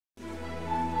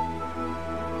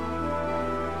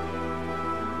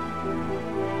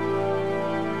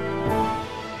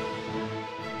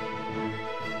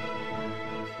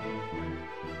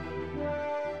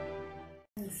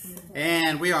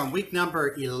we are on week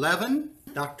number 11,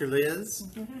 Dr. Liz.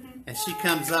 And she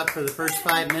comes up for the first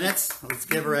 5 minutes. Let's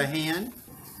give her a hand.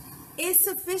 It's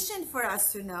sufficient for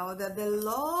us to know that the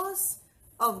laws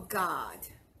of God,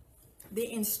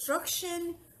 the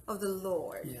instruction of the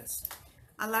Lord. Yes.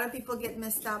 A lot of people get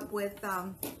messed up with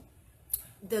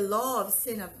the law of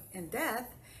sin and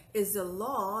death is the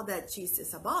law that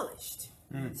Jesus abolished.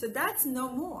 So that's no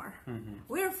more.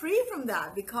 We're free from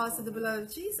that because of the blood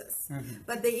of Jesus.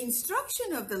 But the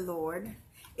instruction of the Lord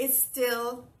is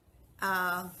still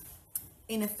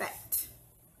in effect.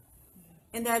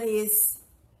 And that is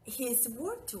his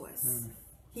word to us.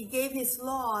 He gave his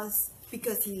laws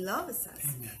because he loves us.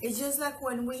 Amen. It's just like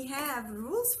when we have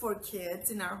rules for kids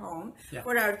in our home,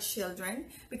 for our children,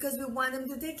 because we want them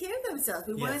to take care of themselves.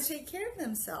 We want to take care of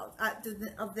themselves,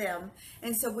 of them.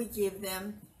 And so we give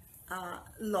them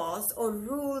laws or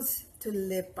rules to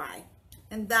live by.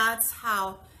 And that's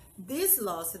how these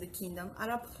laws of the kingdom are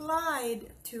applied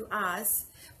to us.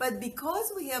 But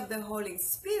because we have the Holy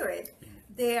Spirit,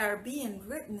 they are being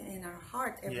written in our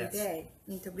heart every day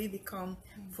until we become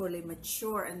fully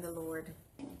mature in the Lord.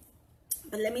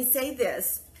 But let me say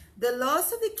this. The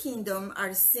laws of the kingdom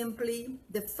are simply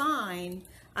defined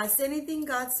as anything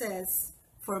God says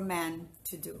for man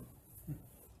to do.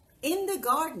 In the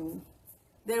garden,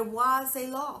 there was a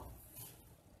law.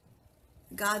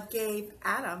 God gave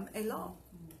Adam a law.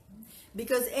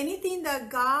 Because anything that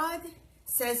God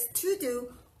says to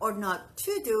do or not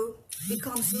to do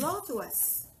becomes law to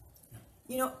us.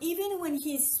 You know, even when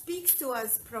he speaks to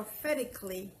us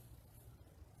prophetically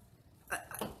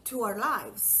to our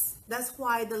lives, that's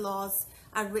why the laws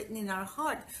are written in our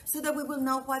heart, so that we will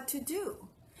know what to do.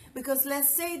 Because let's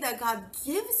say that God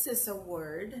gives us a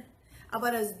word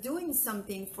about us doing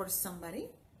something for somebody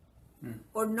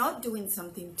or not doing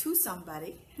something to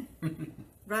somebody,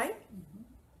 right?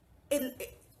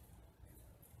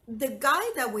 The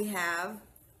guide that we have,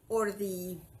 or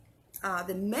the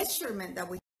measurement that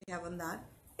we have on that,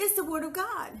 is the Word of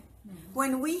God.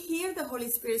 When we hear the Holy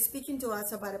Spirit speaking to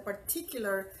us about a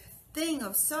particular thing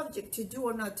of subject to do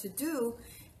or not to do,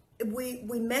 we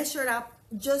measure it up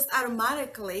just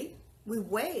automatically. We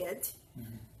weigh it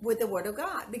with the Word of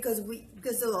God because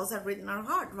the laws are written in our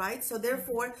heart, right? So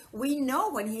therefore, we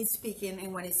know when He's speaking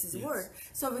and when it's His Word.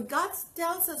 So if God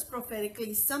tells us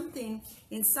prophetically something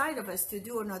inside of us to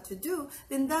do or not to do,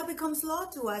 then that becomes law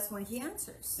to us when He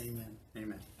answers. Amen.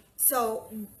 Amen.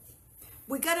 So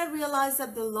we got to realize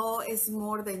that the law is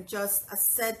more than just a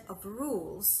set of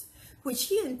rules, which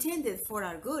He intended for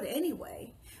our good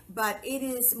anyway, but it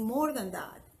is more than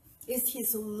that. It's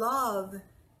His love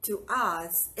to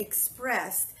us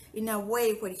expressed in a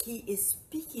way where He is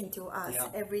speaking to us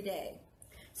every day.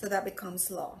 So that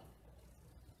becomes law.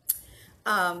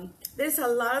 There's a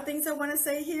lot of things I want to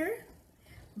say here,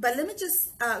 but let me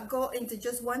just go into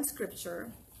just one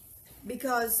scripture,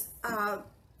 because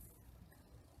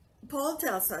Paul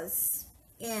tells us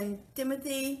in 1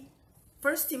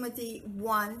 Timothy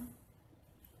 1,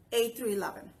 8 through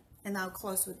 11, and I'll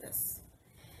close with this.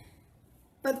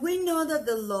 But we know that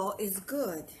the law is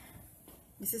good.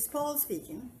 This is Paul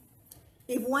speaking.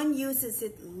 If one uses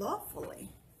it lawfully,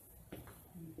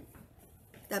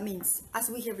 that means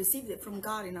as we have received it from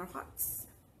God in our hearts.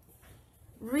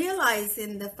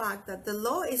 Realizing the fact that the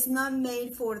law is not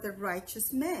made for the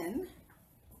righteous man,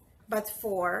 but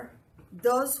for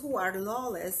those who are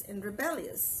lawless and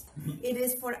rebellious. It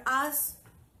is for us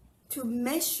to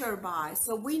measure by.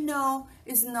 So we know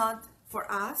it's not for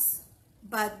us,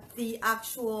 but the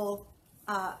actual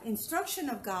instruction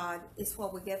of God is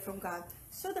what we get from God,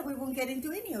 so that we won't get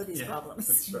into any of these problems.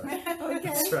 That's right. Okay?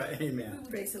 That's right. Amen.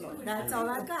 Praise the Lord. That's all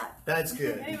I've got. That's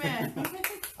good. Amen.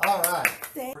 All right.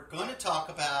 We're going to talk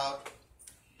about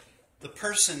the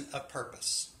person of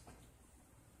purpose.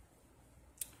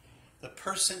 The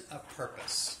person of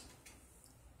purpose.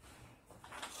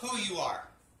 Who you are.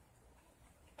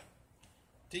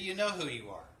 Do you know who you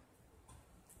are?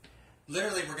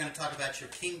 Literally, we're going to talk about your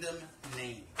kingdom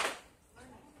name.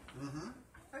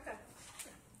 Okay.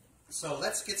 So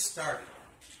let's get started.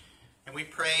 And we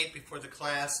prayed before the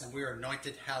class, and we were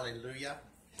anointed. Hallelujah.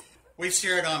 We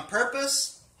shared on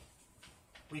purpose.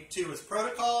 Week 2 was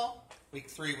protocol. Week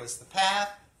 3 was the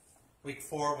path. Week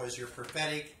 4 was your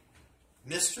prophetic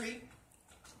mystery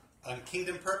on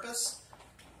kingdom purpose.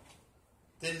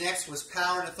 Then next was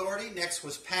power and authority. Next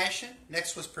was passion.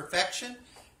 Next was perfection.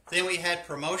 Then we had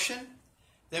promotion.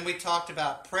 Then we talked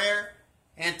about prayer.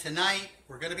 And tonight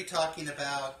we're going to be talking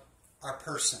about our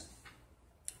person.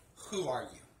 Who are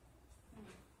you?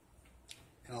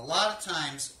 And a lot of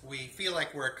times we feel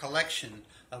like we're a collection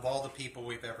of all the people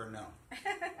we've ever known.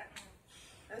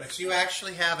 But you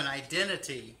actually have an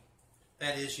identity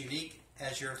that is unique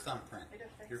as your thumbprint,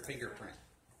 your fingerprint.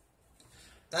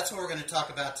 That's what we're going to talk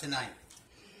about tonight.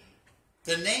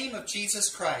 The name of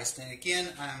Jesus Christ, and again,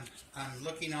 I'm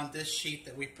looking on this sheet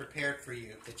that we prepared for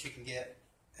you that you can get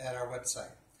at our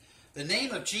website. The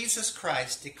name of Jesus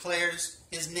Christ declares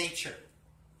his nature.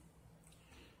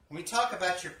 When we talk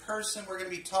about your person, we're going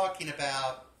to be talking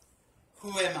about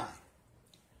who am I?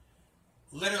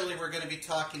 Literally, we're going to be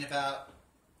talking about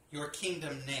your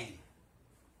kingdom name.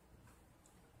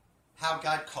 How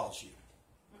God calls you.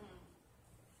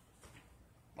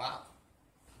 Wow.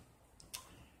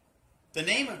 The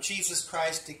name of Jesus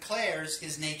Christ declares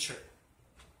his nature.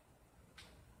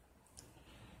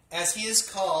 As he is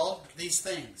called these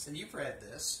things, and you've read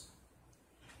this,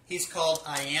 he's called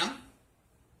I am.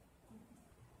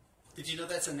 Did you know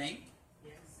that's a name?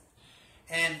 Yes.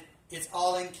 And it's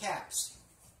all in caps.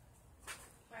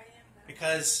 I am that.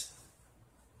 Because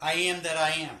I am that I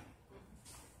am.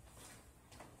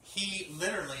 He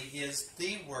literally is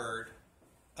the word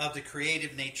of the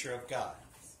creative nature of God.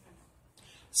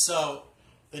 So,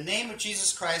 the name of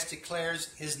Jesus Christ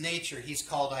declares his nature. He's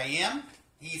called I am.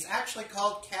 He's actually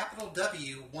called capital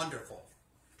W, wonderful.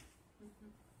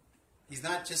 He's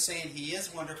not just saying he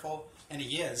is wonderful, and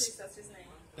he is. That's his name.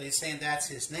 But he's saying that's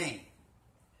his name.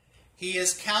 He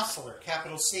is Counselor,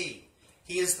 capital C.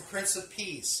 He is the Prince of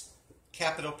Peace,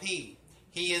 capital P.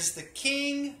 He is the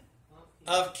King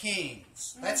of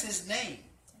Kings. That's his name,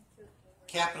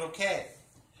 capital K.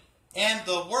 And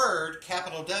the Word,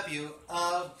 capital W,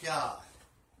 of God.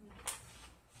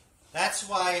 That's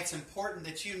why it's important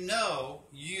that you know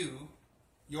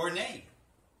your name,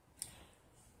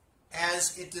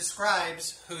 as it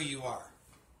describes who you are.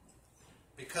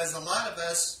 Because a lot of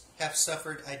us have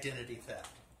suffered identity theft.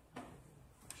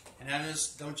 And I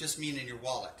don't just mean in your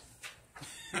wallet.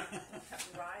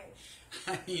 Right.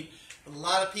 I mean, a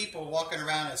lot of people walking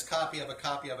around as copy of a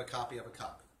copy of a copy of a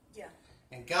copy. Yeah.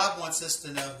 And God wants us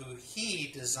to know who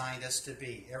he designed us to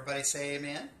be. Everybody say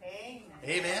amen? Amen.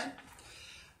 Amen?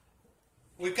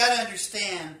 We've got to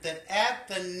understand that at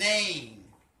the name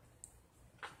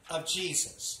of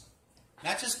Jesus,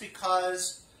 not just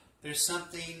because there's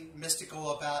something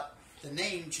mystical about the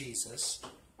name Jesus,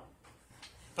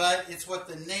 but it's what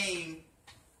the name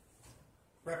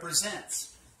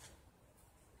represents.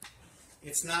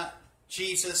 It's not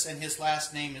Jesus and his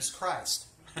last name is Christ.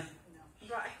 No.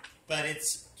 Right. But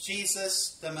it's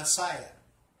Jesus the Messiah.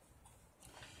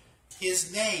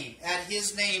 His name, at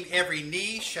his name every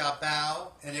knee shall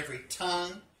bow and every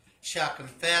tongue shall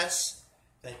confess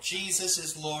that Jesus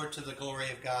is Lord to the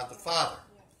glory of God the Father.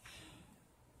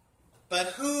 But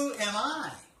who am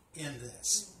I in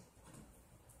this?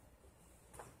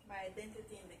 My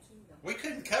identity in the kingdom. We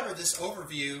couldn't cover this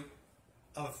overview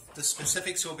of the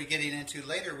specifics we'll be getting into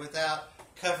later without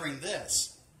covering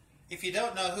this. If you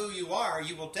don't know who you are,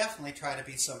 you will definitely try to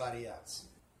be somebody else.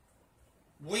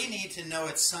 We need to know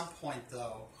at some point,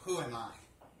 though, who am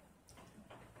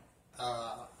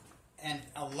I? And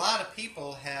a lot of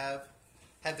people have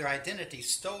had their identity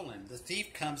stolen. The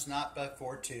thief comes not but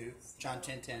for to, John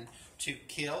 10:10, to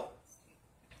kill,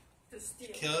 To steal.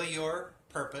 kill your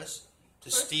purpose, to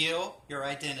steal your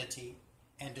identity,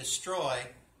 and destroy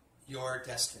your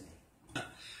destiny.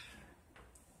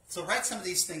 So write some of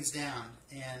these things down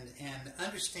and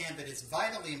understand that it's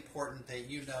vitally important that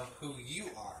you know who you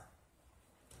are.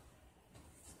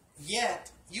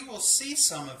 Yet, you will see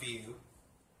some of you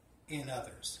in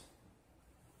others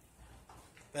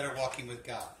that are walking with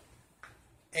God.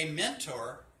 A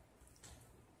mentor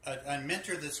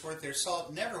that's worth their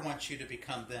salt never wants you to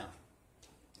become them.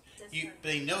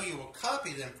 They know you will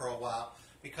copy them for a while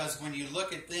because when you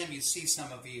look at them, you see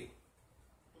some of you.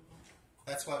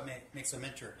 That's what makes a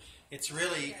mentor. It's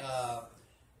really,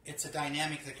 it's a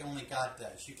dynamic that only God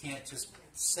does. You can't just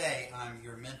say, I'm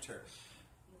your mentor.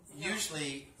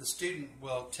 Usually, the student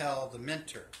will tell the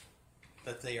mentor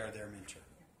that they are their mentor.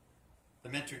 The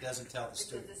mentor doesn't tell the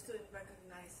student. Because the student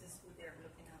recognizes who they're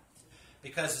looking up to.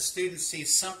 Because the student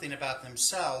sees something about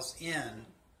themselves in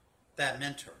that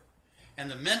mentor. And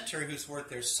the mentor who's worth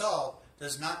their salt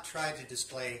does not try to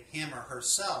display him or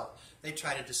herself. They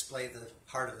try to display the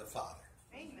heart of the Father.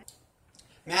 Amen.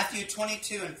 Matthew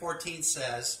 22:14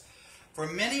 says, "For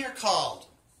many are called,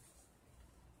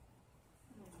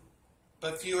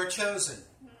 but few are chosen."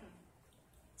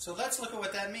 So let's look at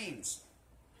what that means.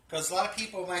 Because a lot of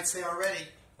people might say already,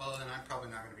 well, then I'm probably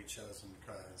not going to be chosen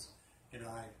because,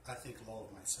 I think low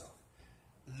of myself.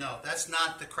 No, that's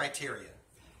not the criteria.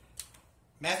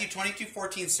 Matthew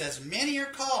 22:14 says, "Many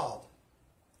are called,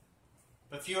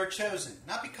 but few are chosen."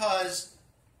 Not because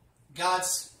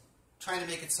God's trying to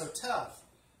make it so tough,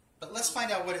 But let's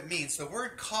find out what it means. The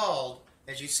word called,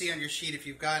 as you see on your sheet if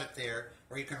you've got it there,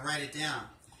 or you can write it down,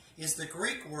 is the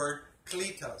Greek word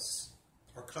kletos,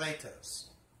 or kletos.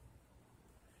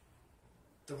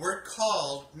 The word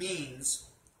called means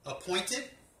appointed,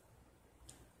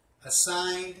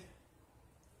 assigned,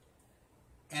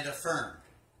 and affirmed.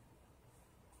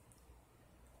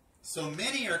 So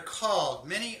many are called,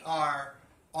 many are,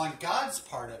 on God's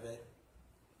part of it,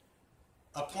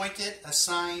 appointed,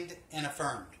 assigned, and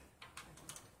affirmed.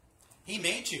 He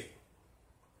made you.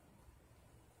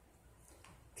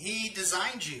 He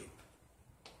designed you.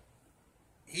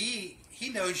 He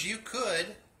knows you could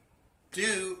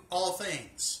do all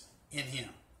things in Him.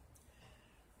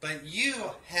 But you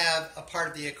have a part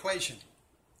of the equation.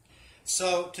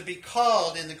 So to be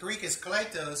called in the Greek is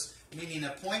kletos, meaning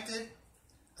appointed,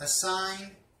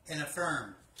 assigned, and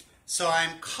affirmed. So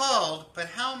I'm called, but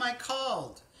how am I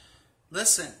called?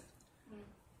 Listen,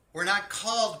 we're not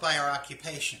called by our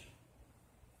occupation.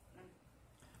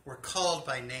 We're called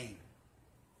by name.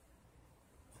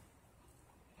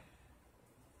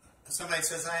 Somebody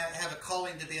says, I have a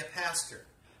calling to be a pastor.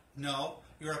 No,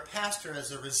 you're a pastor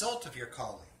as a result of your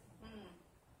calling. You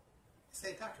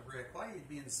say, Dr. Rick, why are you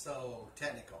being so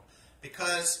technical?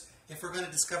 Because if we're going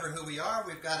to discover who we are,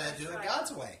 we've got to do it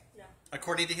God's way,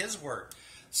 according to His Word.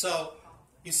 So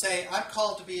you say, I'm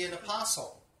called to be an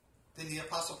apostle. Didn't the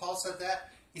Apostle Paul said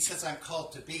that? He says, I'm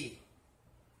called to be.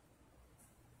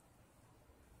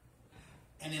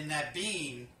 And in that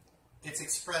being, it's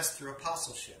expressed through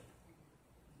apostleship.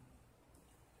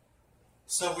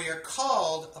 So we are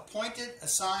called, appointed,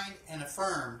 assigned, and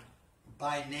affirmed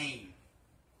by name.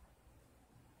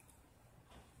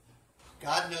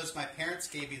 God knows my parents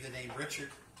gave me the name Richard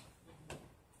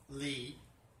Lee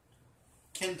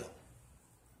Kendall.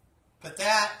 But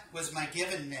that was my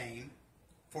given name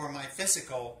for my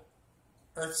physical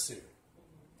earth suit.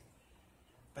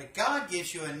 But God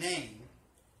gives you a name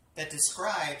that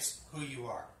describes who you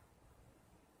are.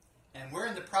 And we're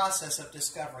in the process of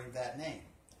discovering that name.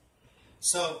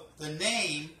 So the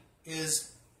name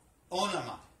is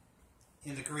onoma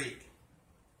in the Greek.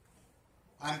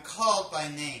 I'm called by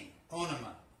name,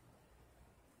 onoma.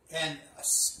 And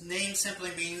name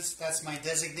simply means that's my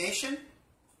designation,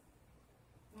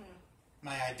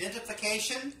 my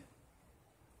identification.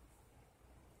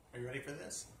 Are you ready for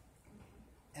this?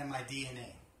 And my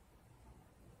DNA.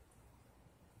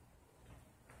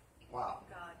 Wow.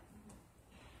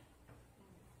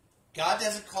 God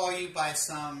doesn't call you by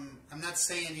some, I'm not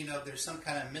saying, there's some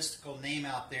kind of mystical name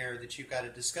out there that you've got to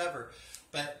discover,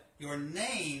 but your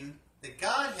name that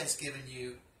God has given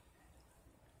you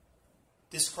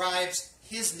describes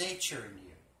His nature in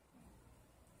you.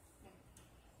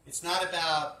 It's not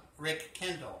about Rick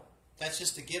Kendall. That's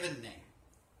just a given name.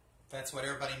 That's what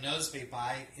everybody knows me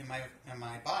by in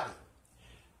my body.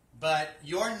 But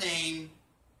your name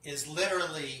is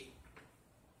literally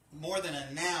more than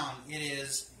a noun.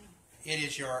 It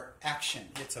is your action.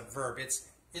 It's a verb.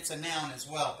 It's a noun as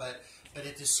well, but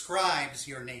it describes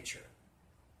your nature.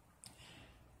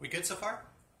 We good so far?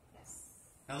 Yes.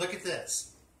 Now look at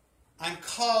this. I'm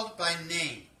called by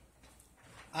name.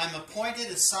 I'm appointed,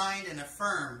 assigned, and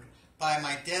affirmed by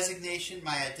my designation,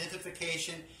 my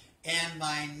identification, and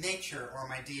my nature or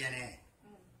my DNA.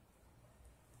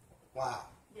 Wow.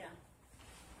 Yeah.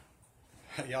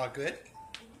 Y'all good?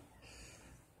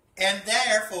 And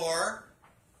therefore,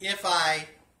 if I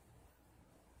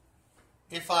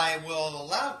will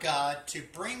allow God to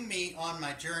bring me on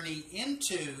my journey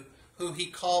into who He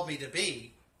called me to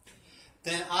be,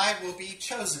 then I will be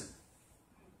chosen.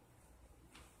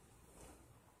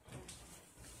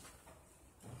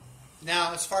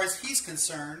 Now, as far as He's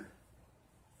concerned,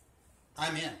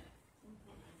 I'm in.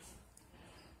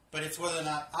 But it's whether or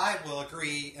not I will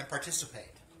agree and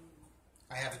participate.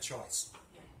 I have a choice.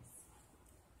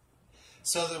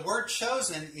 So the word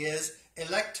chosen is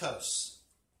electos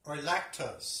or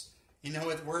lactos. You know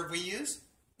what word we use?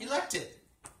 Elected.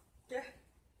 Yeah.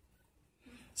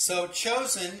 So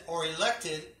chosen or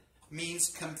elected means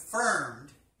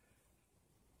confirmed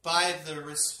by the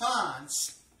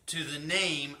response to the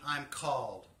name I'm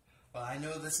called. Well, I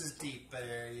know this is deep, but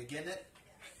are you getting it?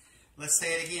 Let's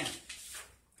say it again.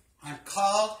 I'm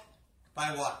called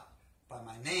by what? By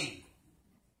my name.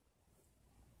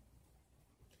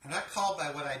 I'm not called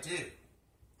by what I do.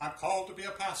 I'm called to be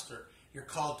a pastor. You're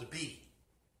called to be.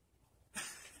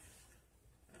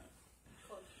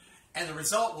 And the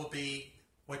result will be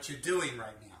what you're doing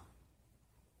right now.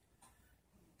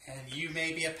 And you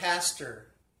may be a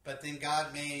pastor, but then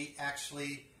God may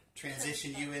actually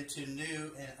transition you into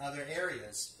new and other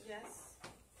areas. Yes.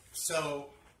 So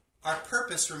our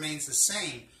purpose remains the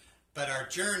same, but our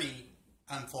journey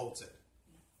unfolds it.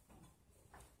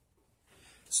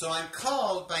 So I'm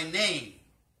called by name.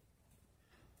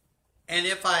 And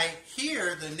if I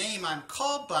hear the name I'm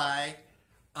called by,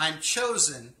 I'm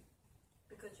chosen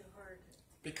Because you heard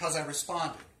because I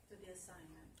responded. to the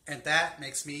assignment. And that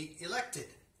makes me elected.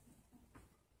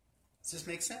 Does this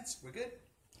make sense? We're good?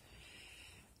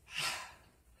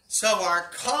 So our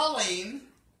calling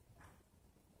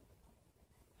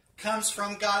comes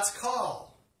from God's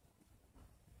call.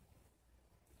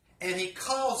 And He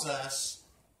calls us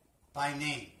by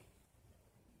name.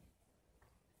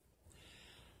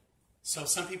 So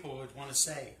some people would want to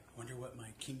say, I wonder what my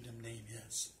kingdom name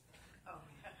is. Oh,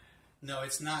 yeah. No,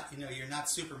 it's not, you're not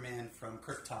Superman from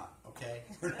Krypton, okay?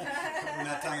 We're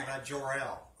not talking about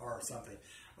Jor-El or something.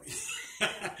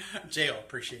 Jail,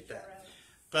 appreciate that.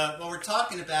 But what we're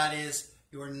talking about is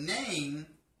your name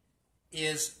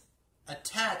is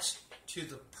attached to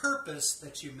the purpose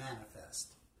that you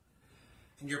manifest.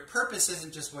 And your purpose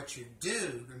isn't just what you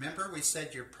do. Remember, we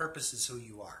said your purpose is who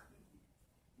you are.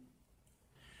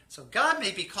 So God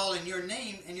may be calling your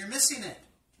name and you're missing it.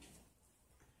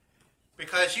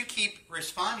 Because you keep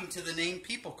responding to the name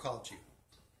people called you.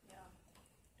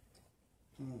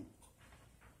 Yeah.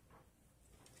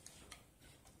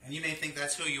 And you may think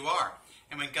that's who you are.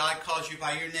 And when God calls you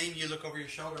by your name, you look over your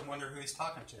shoulder and wonder who He's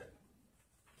talking to.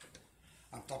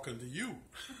 I'm talking to you.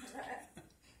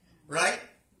 Right?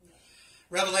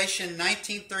 Revelation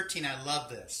 19:13, I love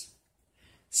this.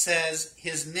 Says,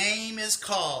 His name is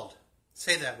called.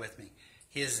 Say that with me.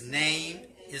 His name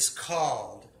is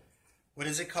called. What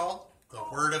is it called? The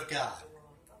Word of God.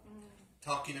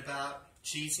 Talking about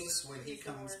Jesus when He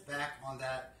comes back on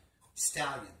that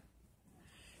stallion.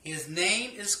 His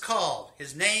name is called.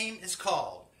 His name is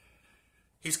called.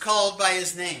 He's called by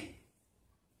His name.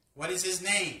 What is His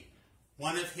name?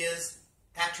 One of His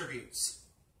attributes.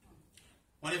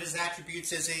 One of His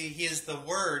attributes is He is the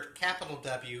Word, capital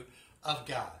W, of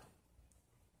God.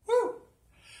 Woo!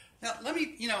 Now, let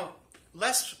me,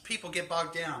 lest people get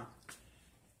bogged down.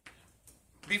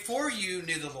 Before you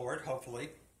knew the Lord, hopefully,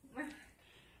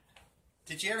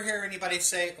 did you ever hear anybody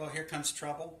say, oh, here comes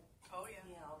trouble? Oh, yeah.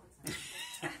 Yeah, all the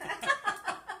time.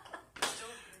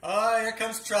 Oh, here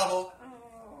comes trouble.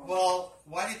 Oh. Well,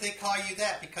 why did they call you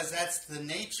that? Because that's the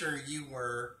nature you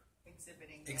were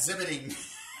exhibiting.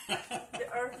 The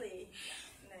earthly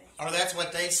name. Or that's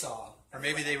what they saw. Or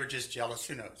maybe they were just jealous.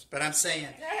 Who knows? But I'm saying,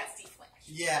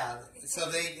 yeah, so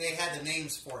they had the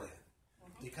names for you.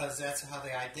 Because that's how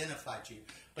they identified you.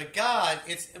 But God,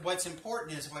 what's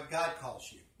important is what God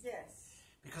calls you. Yes.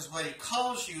 Because what He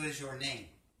calls you is your name.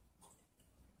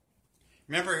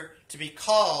 Remember, to be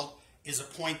called is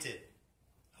appointed.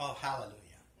 Oh, hallelujah.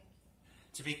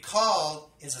 To be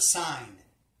called is assigned.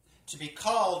 To be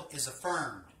called is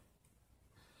affirmed.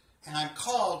 And I'm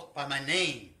called by my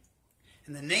name.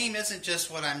 And the name isn't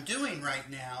just what I'm doing right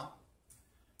now,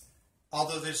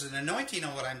 although there's an anointing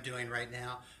on what I'm doing right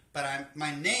now, but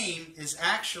my name is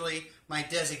actually my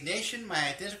designation, my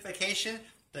identification,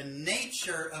 the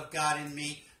nature of God in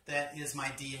me that is my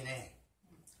DNA.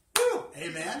 Woo!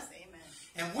 Amen? Yes, amen.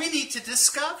 And we need to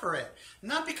discover it.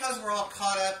 Not because we're all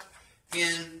caught up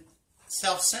in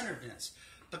self-centeredness,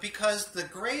 but because the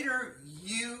greater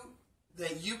you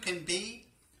that you can be,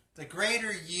 the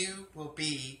greater you will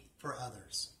be for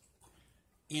others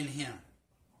in Him.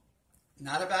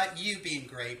 Not about you being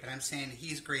great, but I'm saying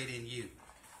He's great in you.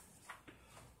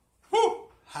 Woo!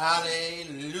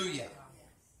 Hallelujah.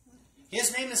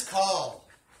 His name is called.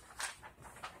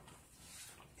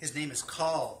 His name is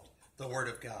called the Word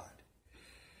of God.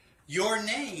 Your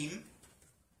name,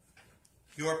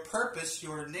 your purpose,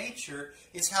 your nature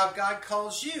is how God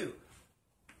calls you.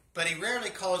 But He rarely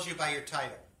calls you by your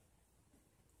title.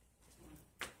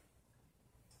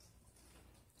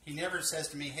 He never says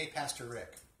to me, hey, Pastor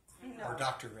Rick, No. or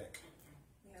Dr. Rick.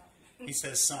 No. He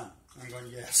says, son. I'm going,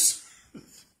 yes.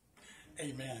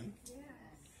 Amen. Yes.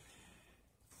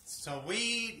 So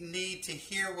we need to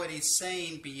hear what He's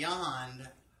saying beyond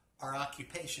our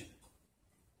occupation.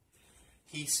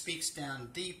 He speaks down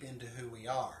deep into who we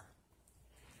are.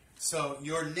 So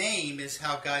your name is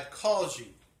how God calls you,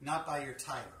 not by your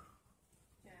title.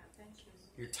 Yeah, thank you.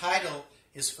 Your title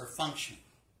is for function.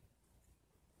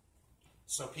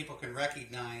 So people can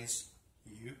recognize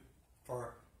you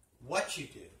for what you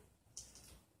do.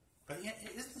 But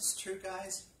isn't this true,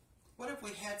 guys? What have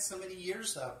we had so many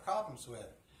years of problems with?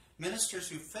 Ministers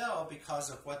who fell because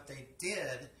of what they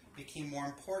did became more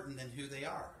important than who they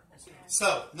are.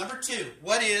 So, number 2,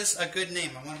 what is a good name?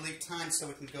 I want to leave time so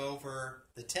we can go over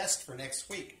the test for next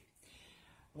week.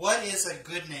 What is a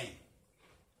good name?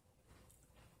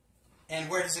 And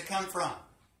where does it come from?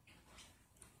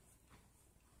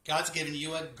 God's given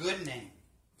you a good name.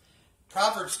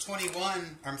 Proverbs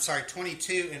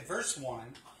 22 and verse 1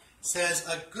 says,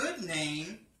 a good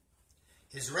name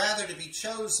is rather to be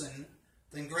chosen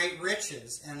than great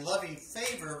riches, and loving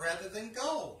favor rather than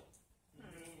gold.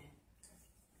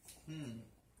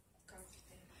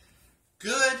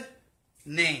 Good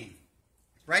name.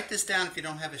 Write this down if you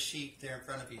don't have a sheet there in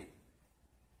front of you.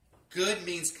 Good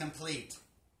means complete.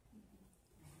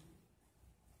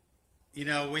 You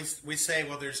know, we say,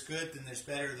 well, there's good, then there's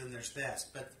better, then there's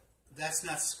best. But that's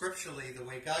not scripturally the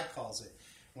way God calls it.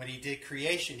 When he did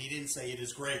creation, he didn't say it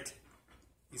is great.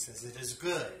 He says it is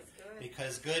good,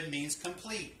 because good means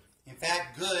complete. In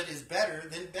fact, good is better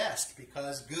than best,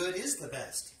 because good is the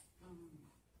best.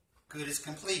 Good is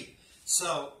complete.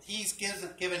 So he's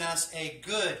given us a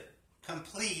good,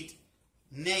 complete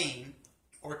name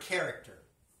or character.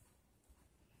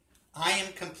 I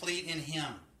am complete in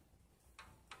him.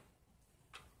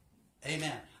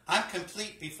 Amen. I'm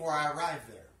complete before I arrive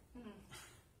there.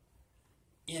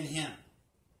 In him.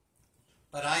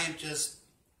 But I am just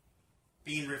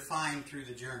being refined through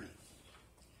the journey.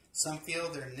 Some feel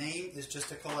their name is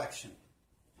just a collection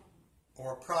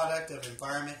or a product of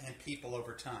environment and people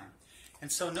over time.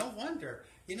 And so no wonder,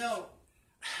 you know,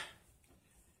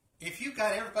 if you've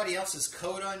got everybody else's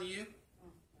coat on you,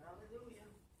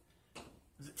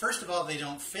 first of all, they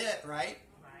don't fit, right?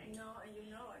 No,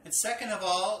 you know it. And second of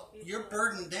all, you're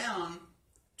burdened down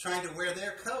trying to wear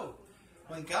their coat.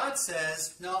 When God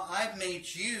says, no, I've made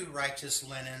you righteous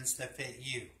linens that fit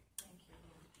you.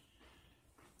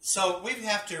 So we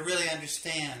have to really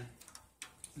understand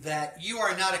that you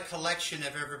are not a collection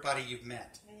of everybody you've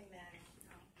met. Amen.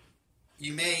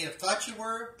 You may have thought you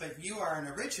were, but you are an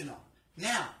original.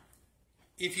 Now,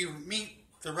 if you meet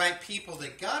the right people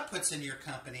that God puts in your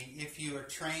company, if you are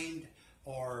trained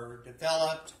or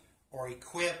developed or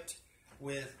equipped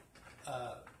with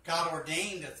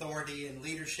God-ordained authority and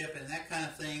leadership and that kind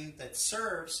of thing that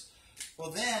serves, well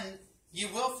then you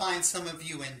will find some of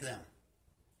you in them.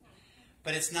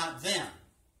 But it's not them.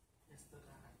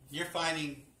 You're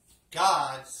finding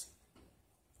God's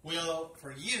will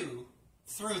for you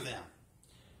through them.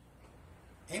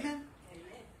 Amen?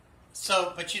 Amen.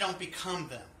 So, but you don't become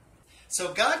them.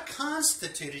 So God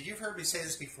constituted, you've heard me say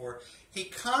this before, he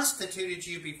constituted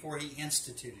you before he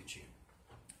instituted you.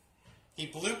 He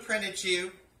blueprinted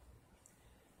you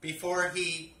before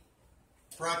he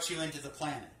brought you into the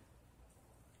planet.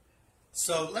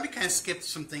 So let me kind of skip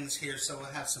some things here so we'll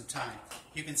have some time.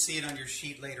 You can see it on your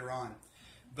sheet later on.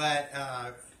 But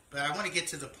I want to get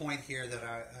to the point here that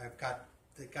I've got,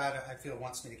 that God, I feel,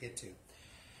 wants me to get to.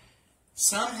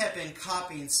 Some have been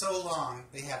copying so long,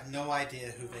 they have no idea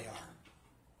who they are.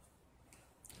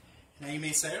 Now you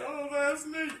may say, oh, that's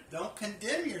neat. Don't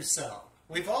condemn yourself.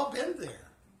 We've all been there.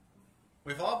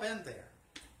 We've all been there.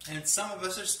 And some of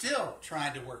us are still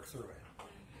trying to work through it.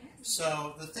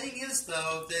 So the thing is,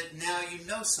 though, that now you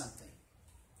know something.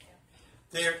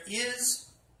 There is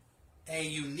a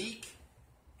unique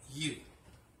you.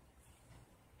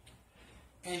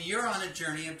 And you're on a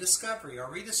journey of discovery or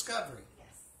rediscovery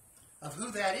of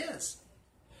who that is.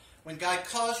 When God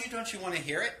calls you, don't you want to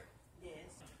hear it? Yes.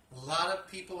 A lot of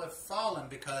people have fallen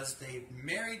because they've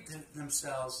married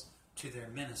themselves to their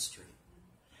ministry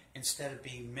instead of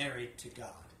being married to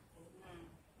God.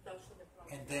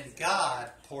 And then God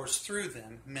pours through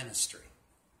them ministry.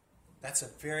 That's a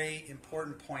very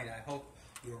important point. I hope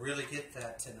you'll really get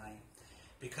that tonight.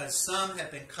 Because some have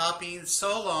been copying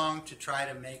so long to try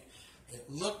to make it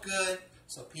look good,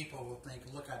 so people will think,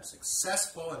 look, I'm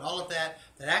successful and all of that,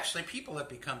 that actually people have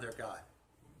become their God.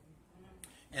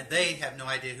 And they have no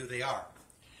idea who they are.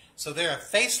 So they're a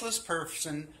faceless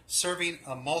person serving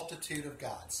a multitude of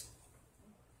gods.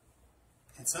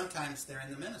 And sometimes they're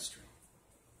in the ministry.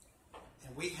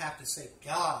 And we have to say,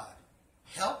 God,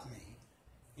 help me.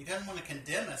 He doesn't want to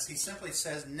condemn us. He simply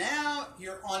says, now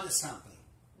you're onto something.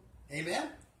 Amen?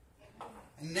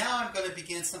 And now I'm going to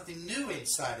begin something new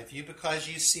inside of you because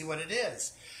you see what it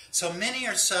is. So many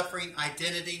are suffering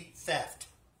identity theft,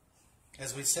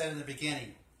 as we said in the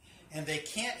beginning. And they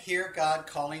can't hear God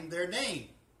calling their name.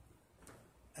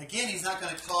 Again, he's not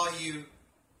going to call you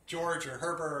George or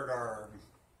Herbert or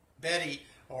Betty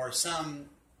or some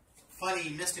funny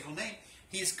mystical name.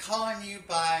 He's calling you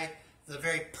by the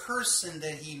very person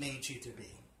that he made you to be.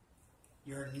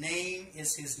 Your name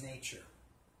is his nature.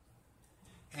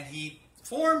 And he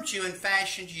formed you and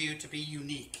fashioned you to be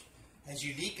unique as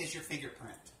your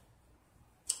fingerprint.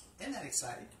 Isn't that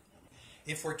exciting?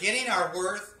 If we're getting our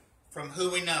worth from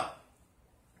who we know.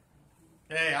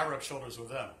 Hey, I rub shoulders with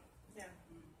them. Yeah.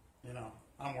 You know,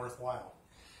 I'm worthwhile.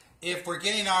 If we're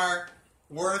getting our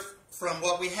worth from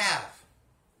what we have.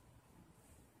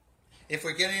 if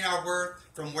we're getting our worth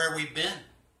from where we've been.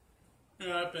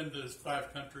 I've been to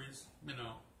 5 countries,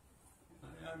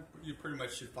 you pretty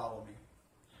much should follow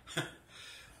me.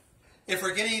 If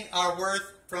we're getting our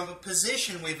worth from a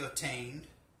position we've obtained,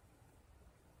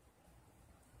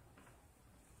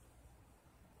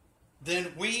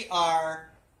 then we are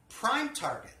prime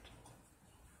target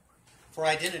for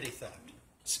identity theft,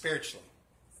 spiritually.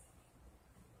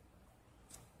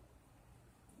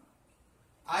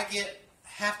 I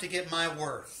have to get my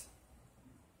worth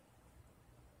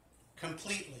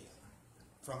completely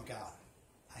from God.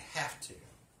 I have to.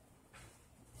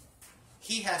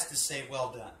 He has to say,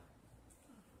 well done.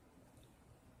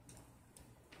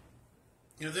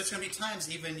 There's going to be times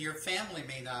even your family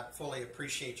may not fully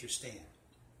appreciate your stand,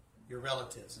 your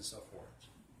relatives and so forth.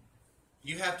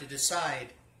 You have to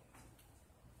decide,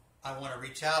 I want to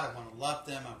reach out, I want to love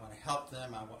them, I want to help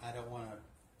them, I don't want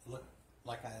to look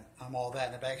like I'm all that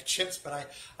in a bag of chips, but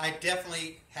I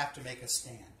definitely have to make a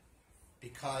stand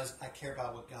because I care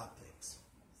about what God thinks.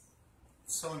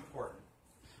 It's so important.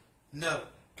 Note,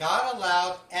 God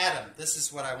allowed Adam, this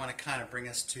is what I want to kind of bring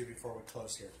us to before we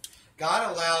close here.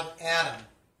 God allowed Adam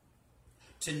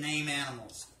to name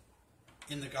animals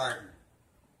in the garden.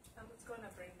 I was going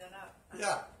to bring that up.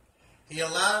 Yeah. He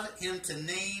allowed him to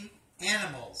name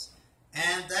animals.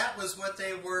 And that was what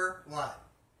they were, what?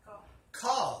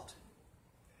 Called.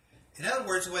 In other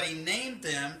words, when he named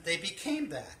them, they became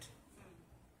that.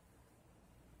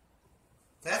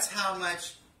 That's how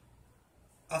much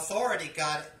authority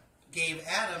God gave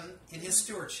Adam in his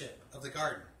stewardship of the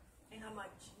garden. And how much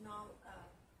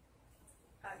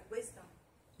wisdom.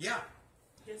 Yeah.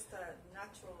 Just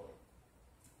natural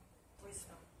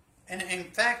wisdom. And in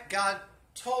fact, God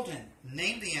told him,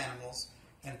 name the animals,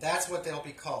 and that's what they'll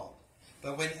be called.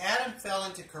 But when Adam fell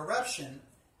into corruption,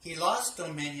 he lost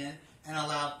dominion and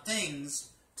allowed things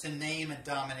to name and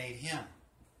dominate him.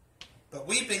 But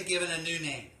we've been given a new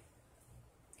name,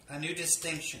 a new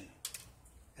distinction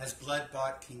as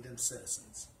blood-bought kingdom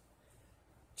citizens.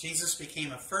 Jesus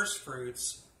became a first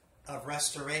fruits of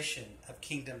restoration of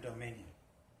kingdom dominion.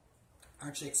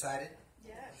 Aren't you excited?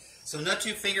 Yes. So no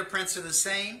two fingerprints are the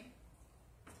same,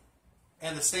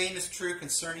 and the same is true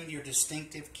concerning your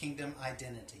distinctive kingdom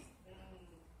identity.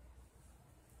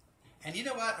 And you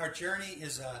know what? Our journey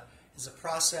is a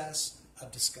process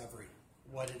of discovery.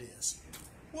 What it is.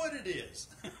 What it is.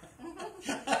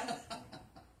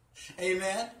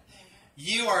 Amen?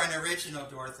 You are an original,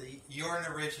 Dorothy. You're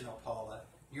an original, Paula.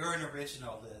 You're an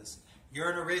original, Liz. You're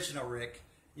an original, Rick.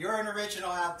 You're an original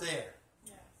out there.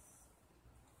 Yes.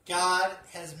 God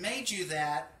has made you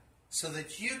that so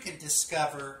that you can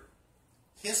discover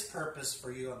His purpose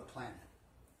for you on the planet.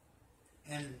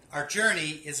 And our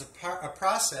journey is a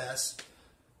process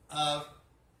of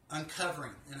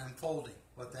uncovering and unfolding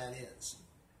what that is.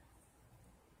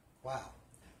 Wow.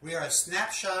 We are a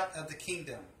snapshot of the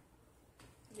kingdom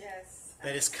Yes.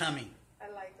 that is coming. I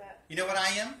like that. You know what I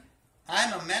am?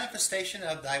 I'm a manifestation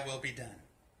of Thy will be done.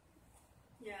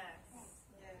 Yes.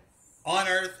 Yes. On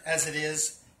earth as it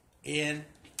is in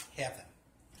heaven.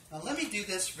 Now let me do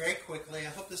this very quickly. I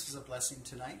hope this is a blessing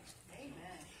tonight. Amen.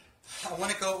 I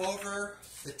want to go over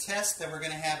the test that we're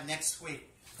going to have next week.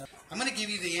 I'm going to give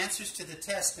you the answers to the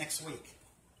test next week.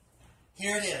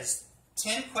 Here it is.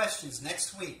 10 questions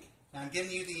next week. Now I'm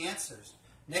giving you the answers.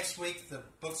 Next week the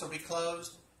books will be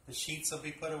closed. The sheets will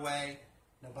be put away.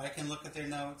 Nobody can look at their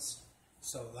notes.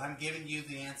 So I'm giving you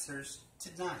the answers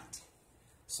tonight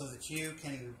so that you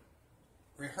can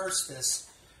rehearse this.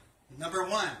 Number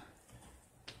 1.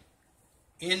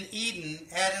 In Eden,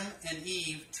 Adam and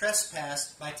Eve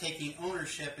trespassed by taking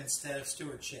ownership instead of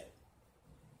stewardship.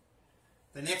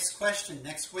 The next question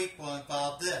next week will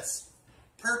involve this.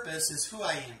 Purpose is who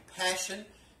I am. Passion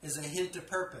is a hint to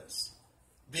purpose.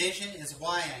 Vision is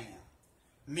why I am.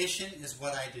 Mission is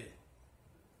what I do.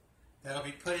 That'll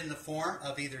be put in the form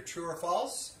of either true or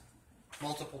false,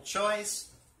 multiple choice,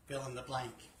 fill in the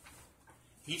blank.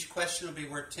 Each question will be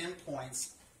worth 10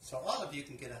 points, so all of you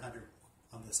can get 100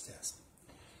 on this test.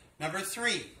 Number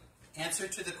 3, answer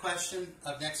to the question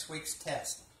of next week's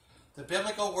test. The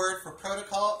biblical word for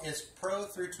protocol is pro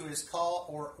through to his call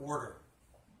or order.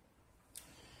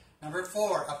 Number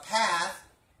 4, a path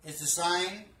is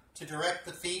designed to direct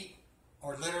the feet,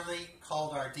 or literally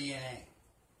called our DNA.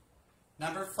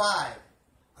 Number 5,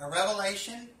 a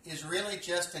revelation is really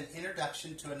just an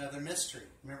introduction to another mystery.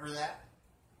 Remember that?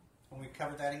 When we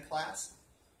covered that in class?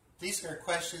 These are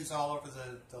questions all over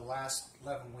the last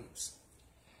 11 weeks.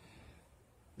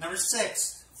 Number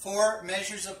 6, 4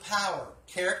 measures of power: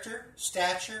 character,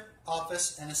 stature,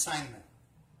 office, and assignment.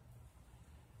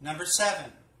 Number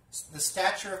 7, the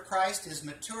stature of Christ is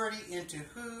maturity into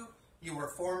who you were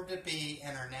formed to be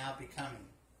and are now becoming.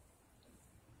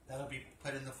 That'll be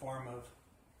put in the form of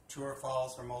true or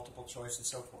false or multiple choice and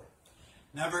so forth.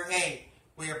 Number 8,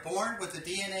 we are born with the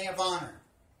DNA of honor,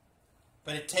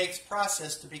 but it takes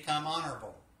process to become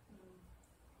honorable.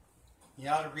 You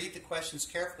ought to read the questions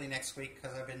carefully next week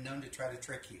because I've been known to try to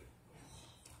trick you.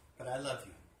 But I love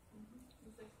you.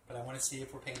 But I want to see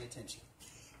if we're paying attention.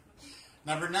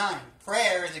 Number 9,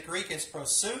 prayer in the Greek is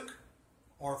prosuk,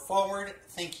 or forward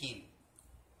thinking,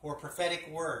 or prophetic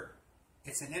word.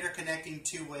 It's an interconnecting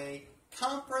two-way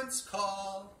conference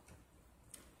call.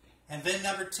 And then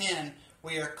number 10,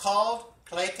 we are called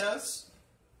kletos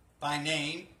by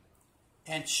name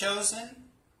and chosen,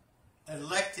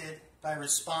 elected by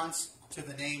response to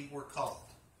the name we're called.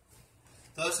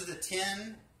 Those are the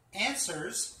 10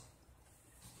 answers.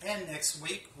 And next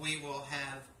week we will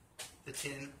have the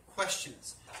 10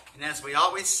 questions. And as we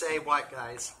always say, what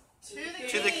guys? To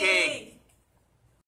To the king.